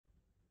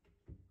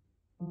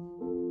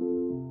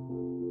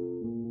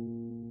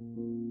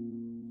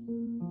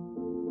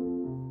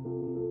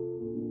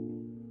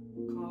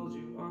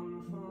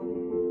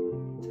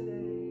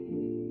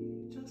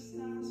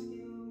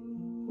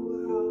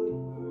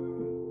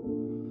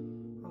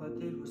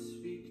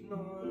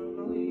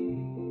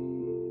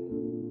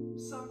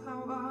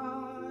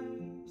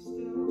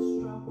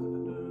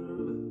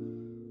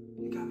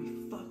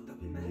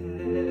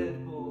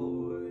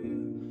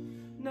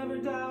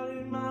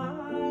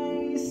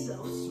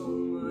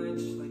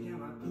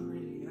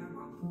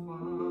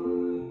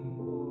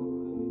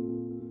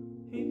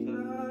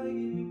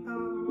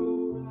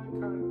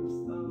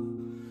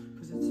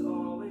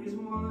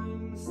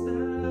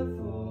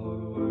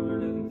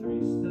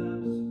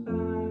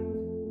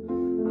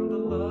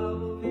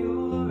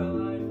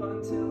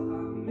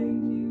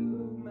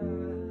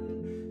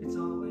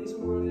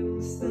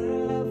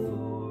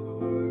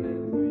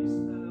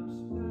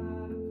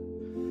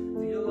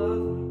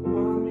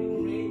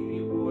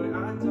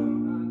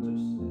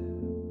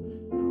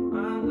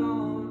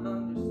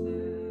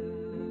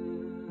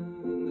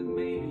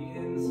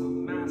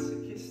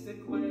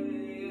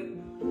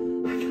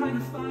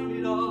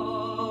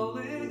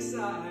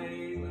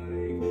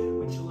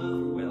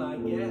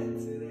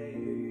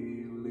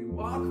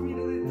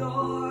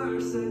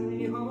door, send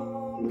me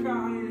home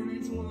crying.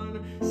 It's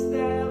one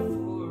step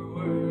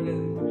forward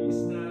and three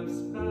steps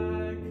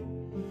back.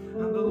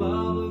 I'm the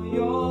love of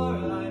your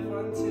life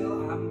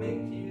until I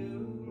make you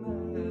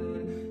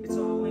mad. It's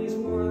always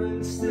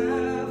one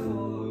step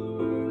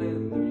forward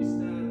and three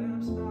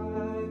steps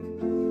back.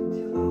 Do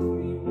you love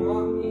me,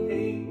 want me,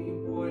 hate me?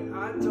 Boy,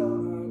 I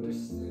don't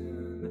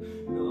understand.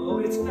 No,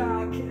 it's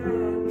back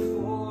and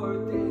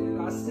forth. Did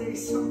I say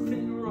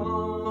something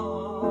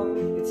wrong?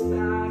 It's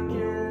back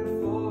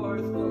and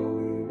forth,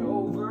 going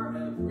over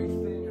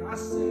everything I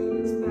said.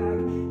 It's back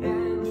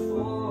and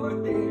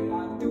forth. Did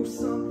I do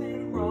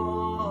something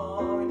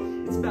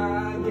wrong? It's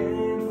back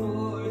and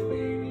forth,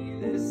 baby.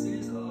 This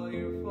is all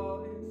your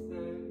fault.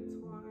 Instead, it's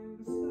one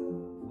step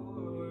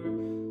forward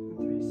and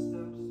three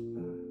steps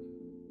back.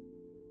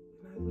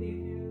 And I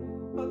leave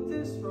you up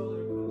this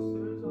roller